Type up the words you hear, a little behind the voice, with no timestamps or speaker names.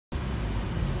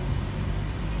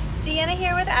Deanna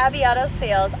here with Abbey Auto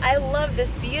Sales. I love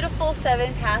this beautiful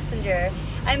 7-passenger.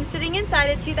 I'm sitting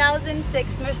inside a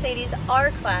 2006 Mercedes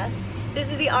R-Class.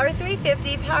 This is the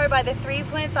R-350 powered by the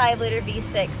 3.5 liter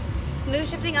V6. Smooth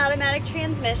shifting automatic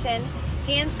transmission,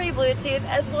 hands-free Bluetooth,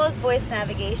 as well as voice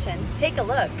navigation. Take a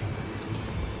look.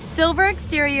 Silver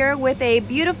exterior with a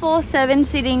beautiful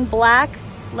 7-seating black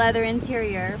leather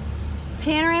interior.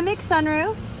 Panoramic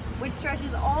sunroof, which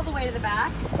stretches all the way to the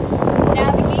back.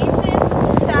 Navigation,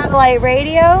 satellite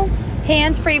radio,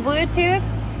 hands-free Bluetooth,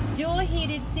 dual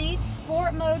heated seats,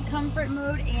 sport mode, comfort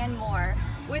mode, and more,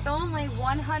 with only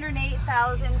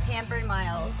 108,000 pampered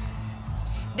miles.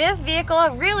 This vehicle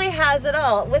really has it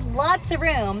all, with lots of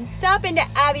room. Stop into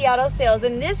Abbey Auto Sales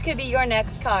and this could be your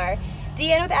next car.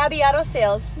 Deanna with Abbey Auto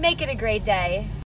Sales. Make it a great day.